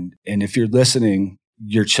 And if you're listening,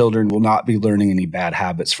 your children will not be learning any bad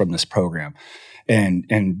habits from this program. And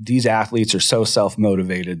these athletes are so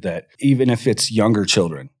self-motivated that even if it's younger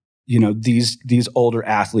children, these older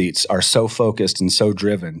athletes are so focused and so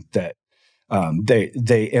driven that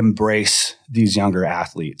they embrace these younger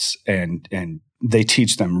athletes and they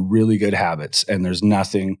teach them really good habits. And there's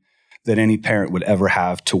nothing that any parent would ever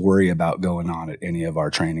have to worry about going on at any of our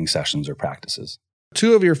training sessions or practices.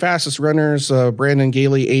 2 of your fastest runners, Brandon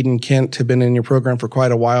Gailey, Aiden Kent, have been in your program for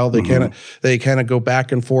quite a while. They kind of go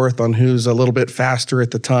back and forth on who's a little bit faster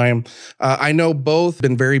at the time. I know both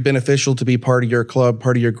been very beneficial to be part of your club,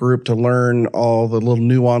 part of your group, to learn all the little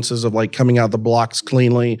nuances of like coming out the blocks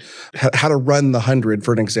cleanly, how to run the 100,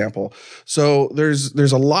 for an example. So there's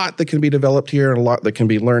a lot that can be developed here and a lot that can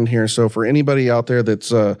be learned here. So for anybody out there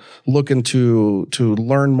that's looking to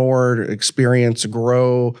learn more, experience,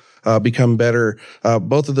 grow, become better.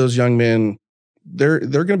 Both of those young men, they're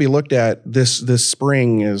going to be looked at this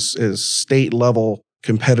spring as state level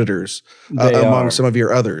competitors among some of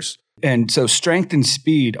your others. And so strength and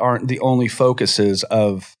speed aren't the only focuses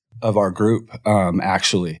of our group.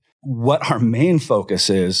 Actually, what our main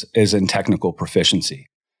focus is in technical proficiency.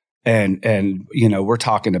 And we're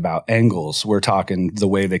talking about angles. We're talking the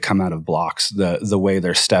way they come out of blocks, the way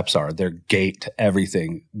their steps are, their gait,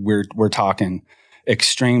 everything. We're talking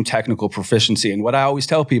extreme technical proficiency. And what I always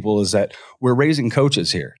tell people is that we're raising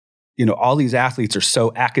coaches here. All these athletes are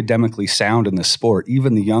so academically sound in the sport,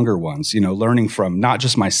 even the younger ones, learning from not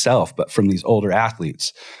just myself, but from these older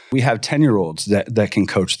athletes. We have 10-year-olds that can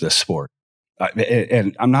coach this sport.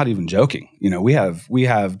 And I'm not even joking. We have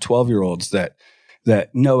 12-year-olds that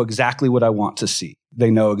know exactly what I want to see.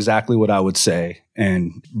 They know exactly what I would say,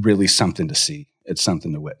 and really something to see. It's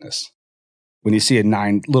something to witness. When you see a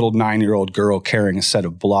little 9-year-old girl carrying a set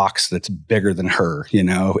of blocks that's bigger than her,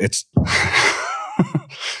 it's,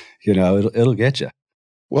 it'll get you.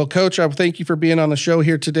 Well, Coach, I thank you for being on the show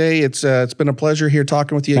here today. It's been a pleasure here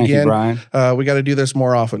talking with you again. Thank you, Brian. We got to do this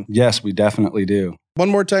more often. Yes, we definitely do. One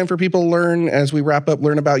more time for people to learn as we wrap up,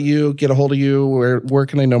 learn about you, get a hold of you. Where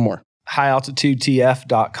can they know more?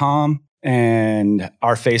 highaltitudetf.com and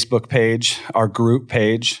our Facebook page, our group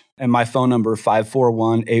page, and my phone number,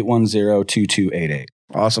 541-810-2288.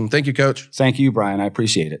 Awesome. Thank you, Coach. Thank you, Brian. I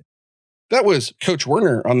appreciate it. That was Coach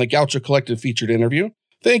Werner on the Gaucho Collective featured interview.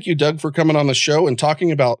 Thank you, Doug, for coming on the show and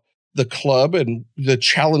talking about the club and the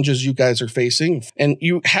challenges you guys are facing. And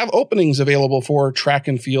you have openings available for track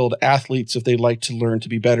and field athletes if they'd like to learn to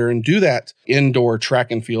be better and do that indoor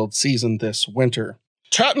track and field season this winter.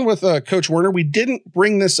 Chatting with Coach Werner, we didn't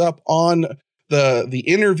bring this up on the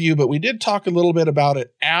interview, but we did talk a little bit about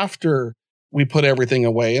it after we put everything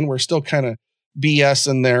away, and we're still kind of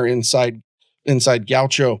BSing there inside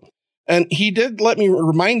Gaucho. And he did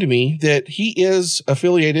remind me that he is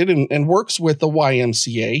affiliated and works with the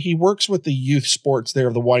YMCA. He works with the youth sports there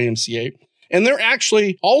of the YMCA. And they're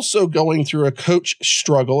actually also going through a coach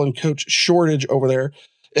struggle and coach shortage over there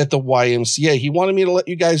at the YMCA. He wanted me to let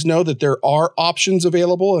you guys know that there are options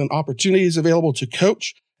available and opportunities available to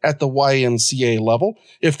coach at the YMCA level.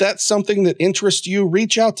 If that's something that interests you,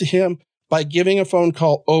 reach out to him by giving a phone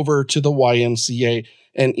call over to the YMCA,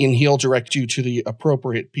 and he'll direct you to the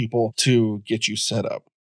appropriate people to get you set up.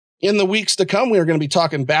 In the weeks to come, we are going to be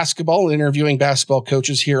talking basketball and interviewing basketball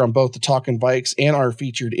coaches here on both the Talkin' Vikes and our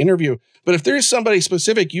featured interview. But if there's somebody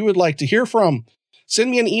specific you would like to hear from,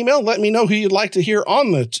 send me an email. Let me know who you'd like to hear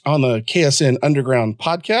on the KSN Underground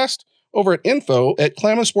podcast over at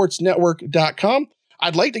info@klamasportsnetwork.com.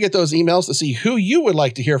 I'd like to get those emails to see who you would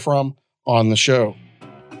like to hear from on the show.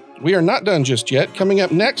 We are not done just yet. Coming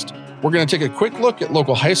up next, we're going to take a quick look at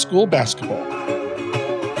local high school basketball. Down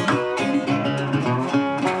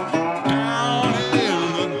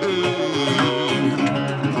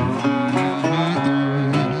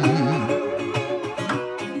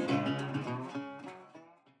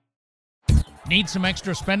Need some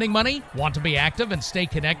extra spending money? Want to be active and stay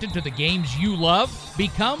connected to the games you love?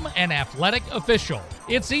 Become an athletic official.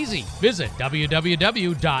 It's easy. Visit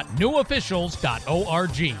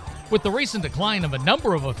www.newofficials.org. With the recent decline of a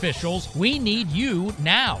number of officials, we need you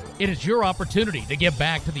now. It is your opportunity to give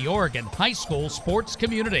back to the Oregon high school sports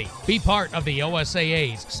community. Be part of the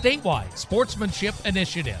OSAA's statewide sportsmanship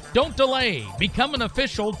initiative. Don't delay. Become an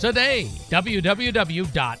official today.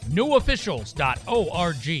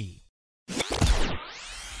 www.newofficials.org.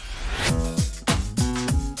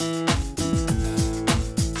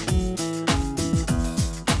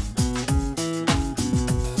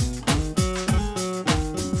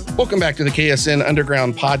 Welcome back to the KSN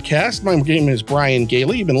Underground Podcast. My name is Brian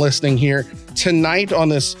Gailey. You've been listening here tonight on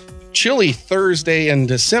this chilly Thursday in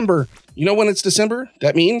December. You know when it's December?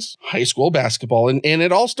 That means high school basketball. And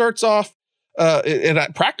it all starts off,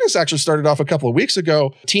 practice actually started off a couple of weeks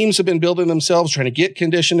ago. Teams have been building themselves, trying to get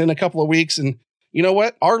conditioned in a couple of weeks. And you know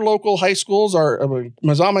what? Our local high schools are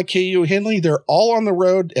Mazama, KU, Henley. They're all on the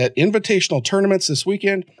road at invitational tournaments this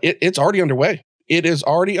weekend. It's already underway. It is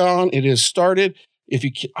already on. It is started.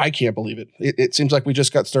 I can't believe it. It seems like we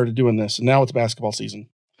just got started doing this, and now it's basketball season.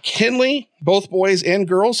 Henley, both boys and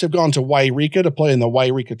girls, have gone to Wairika to play in the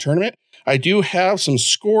Wairika tournament. I do have some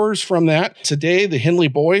scores from that. Today, the Henley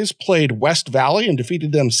boys played West Valley and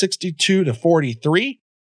defeated them 62-43.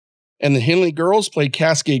 And the Henley girls played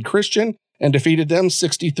Cascade Christian and defeated them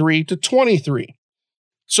 63-23.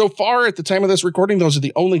 So far, at the time of this recording, those are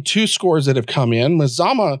the only two scores that have come in.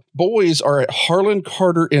 Mazama boys are at Harlan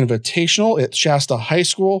Carter Invitational at Shasta High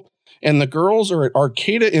School, and the girls are at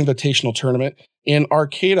Arcata Invitational Tournament in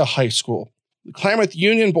Arcata High School. The Klamath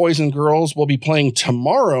Union boys and girls will be playing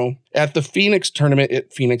tomorrow at the Phoenix Tournament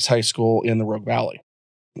at Phoenix High School in the Rogue Valley.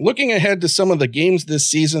 Looking ahead to some of the games this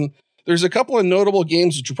season, there's a couple of notable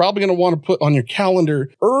games that you're probably going to want to put on your calendar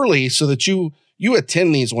early so that you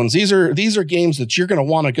attend these ones. These are games that you're going to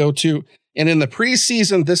want to go to. And in the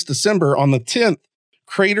preseason this December, on the 10th,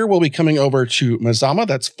 Crater will be coming over to Mazama.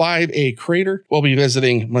 That's 5A Crater. We'll be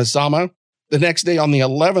visiting Mazama. The next day on the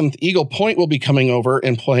 11th, Eagle Point will be coming over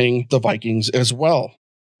and playing the Vikings as well.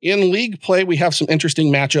 In league play, we have some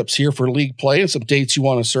interesting matchups here for league play and some dates you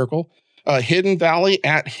want to circle. Hidden Valley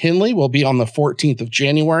at Henley will be on the 14th of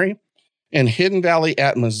January. And Hidden Valley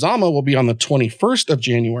at Mazama will be on the 21st of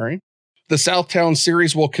January. The Southtown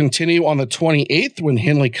series will continue on the 28th when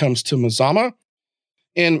Henley comes to Mazama.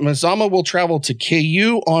 And Mazama will travel to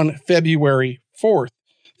KU on February 4th.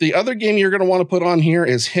 The other game you're going to want to put on here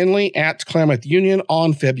is Henley at Klamath Union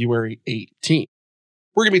on February 18th.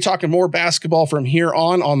 We're going to be talking more basketball from here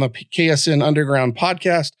on the KSN Underground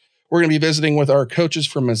Podcast. We're going to be visiting with our coaches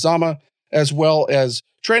from Mazama, as well as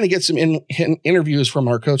trying to get some interviews from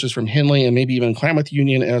our coaches from Henley and maybe even Klamath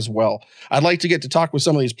Union as well. I'd like to get to talk with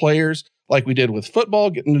some of these players like we did with football,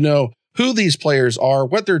 getting to know who these players are,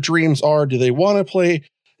 what their dreams are. Do they want to play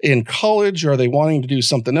in college? Or are they wanting to do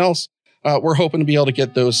something else? We're hoping to be able to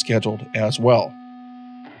get those scheduled as well.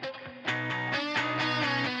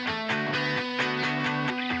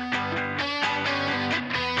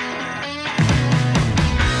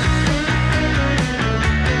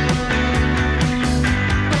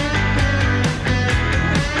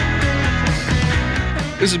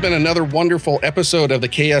 This has been another wonderful episode of the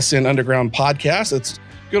KSN Underground Podcast. It's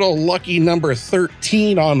good old lucky number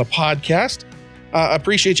 13 on the podcast.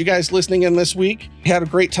 Appreciate you guys listening in this week. We had a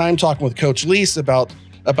great time talking with Coach Lease about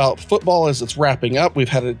football as it's wrapping up. We've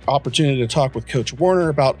had an opportunity to talk with Coach Warner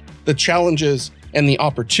about the challenges and the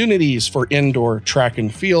opportunities for indoor track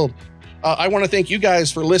and field. I want to thank you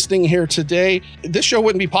guys for listening here today. This show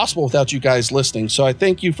wouldn't be possible without you guys listening, so I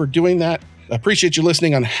thank you for doing that. I appreciate you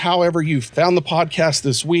listening on however you found the podcast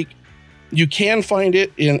this week. You can find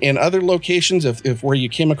it in other locations if where you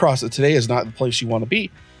came across it today is not the place you want to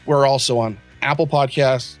be. We're also on Apple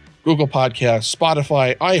Podcasts, Google Podcasts,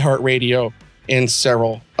 Spotify, iHeartRadio, and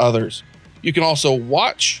several others. You can also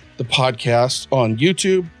watch the podcast on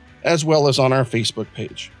YouTube as well as on our Facebook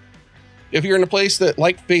page. If you're in a place that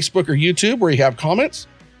like Facebook or YouTube where you have comments,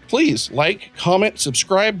 please like, comment,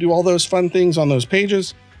 subscribe, do all those fun things on those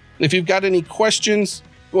pages. If you've got any questions,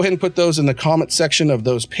 go ahead and put those in the comment section of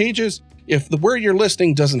those pages. If where you're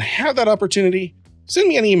listening doesn't have that opportunity, send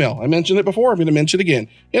me an email. I mentioned it before. I'm going to mention it again.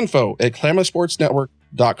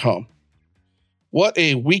 info@klamathsportsnetwork.com. What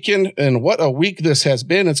a weekend and what a week this has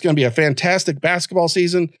been. It's going to be a fantastic basketball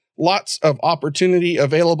season. Lots of opportunity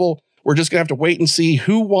available. We're just going to have to wait and see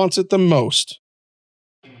who wants it the most.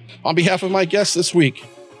 On behalf of my guests this week,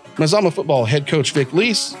 Mazama football head coach Vic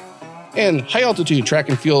Lease, and High Altitude Track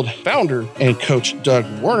and Field founder and coach Doug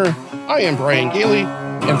Warner, I am Brian Gailey,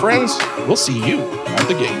 and friends, we'll see you at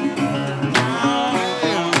the game.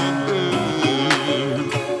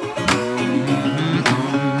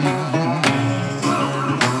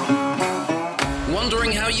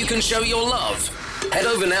 and show your love. Head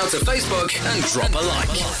over now to Facebook and drop a like.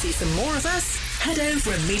 Want to see some more of us? Head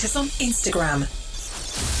over and meet us on Instagram.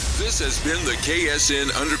 This has been the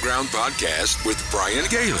KSN Underground Podcast with Brian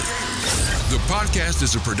Gailey. The podcast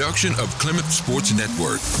is a production of Clement Sports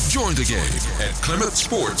Network. Join the game at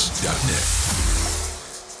clementsports.net.